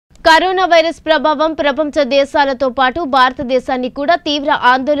Corona virus ప్రభావం ప్రపంచ దేశాలతో పాటు భారతదేశాన్ని కూడా తీవ్ర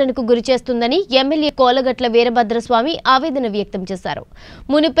ఆందోళనకు గురిచేస్తుందని ఎమ్మెల్యే కోలగట్ల వీరభద్రస్వామి ఆవేదన వ్యక్తం చేశారు.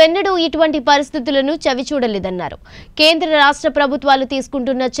 మునుపెన్నడూ ఇటువంటి పరిస్థితులను చవిచూడలేదన్నారు. కేంద్ర రాష్ట్ర ప్రభుత్వాలు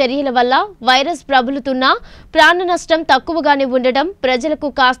తీసుకుంటున్న చర్యల వల్ల వైరస్ ప్రబలుతున్నా ప్రాణ నష్టం తక్కువగానే ఉండడం ప్రజలకు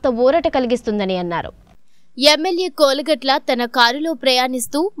కాస్త ఊరట కలిగిస్తుందని అన్నారు. ఎమ్మెల్యే కోలగట్ల తన కారులో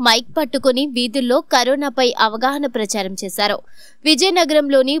ప్రయాణిస్తూ మైక్ పట్టుకుని వీధుల్లో కరోనాపై అవగాహన ప్రచారం చేశారు.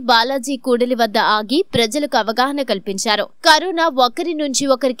 విజయనగరంలోని బాలాజీ కూడలి వద్ద ఆగి ప్రజలకు అవగాహన కల్పించారు. కరోనా ఒకరి నుంచి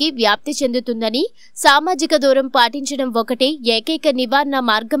ఒకరికి వ్యాప్తి చెందుతుందని, సామాజిక దూరం పాటించడం ఒకటే ఏకైక నివారణ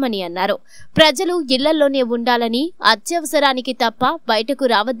మార్గమని అన్నారు. ప్రజలు ఇళ్లలోనే ఉండాలని, అత్యవసరానికి తప్ప బయటకు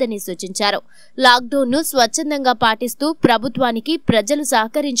రావద్దని సూచించారు. లాక్డౌన్ను స్వచ్ఛందంగా పాటిస్తూ ప్రభుత్వానికి ప్రజలు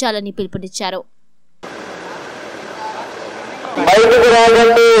సహకరించాలని పిలుపునిచ్చారు. బయటకు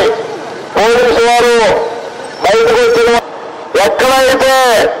రాకండి, పోలీసు వారు బయటకు వచ్చిన ఎక్కడైతే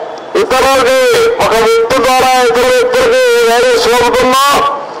ఇతరులకి ఒక వ్యక్తి ద్వారా ఇతర వ్యక్తులకి వైరస్ సోకుతున్నా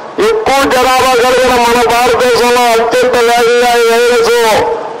ఎక్కువ జనాభా కలిగిన మన భారతదేశంలో అత్యంత వేగంగా ఈ వైరస్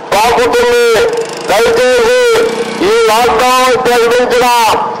పాకుతుంది. దయచేసి ఈ లాక్డౌన్ ప్రకటించిన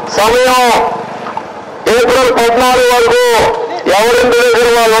సమయం ఏప్రిల్ 14 వరకు ఎవరింటి దగ్గర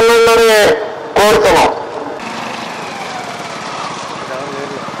వాళ్ళు ఉండండి కోరుతున్నాం.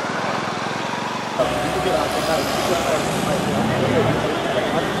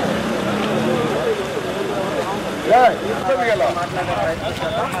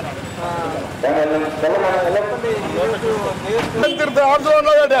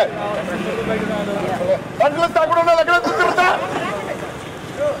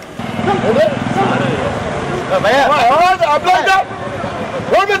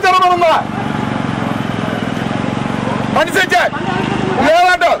 మనిషి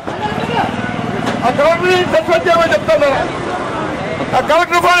లేదంటో ఆ కలెక్టర్ సస్పెండ్ చేయమని చెప్తాను. ఆ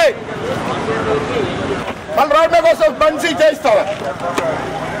కలెక్టర్ పోయి మళ్ళీ రోడ్ల కోసం మనిషి చేయిస్తావా?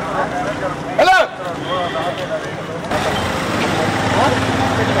 హలో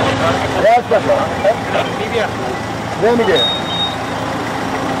దేనికి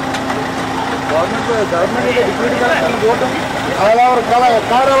గవర్నమెంట్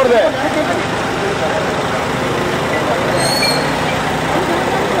కారు ఎవరిదే?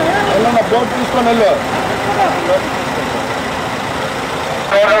 వెళ్ళన్నా బోట్ తీసుకొని వెళ్ళు.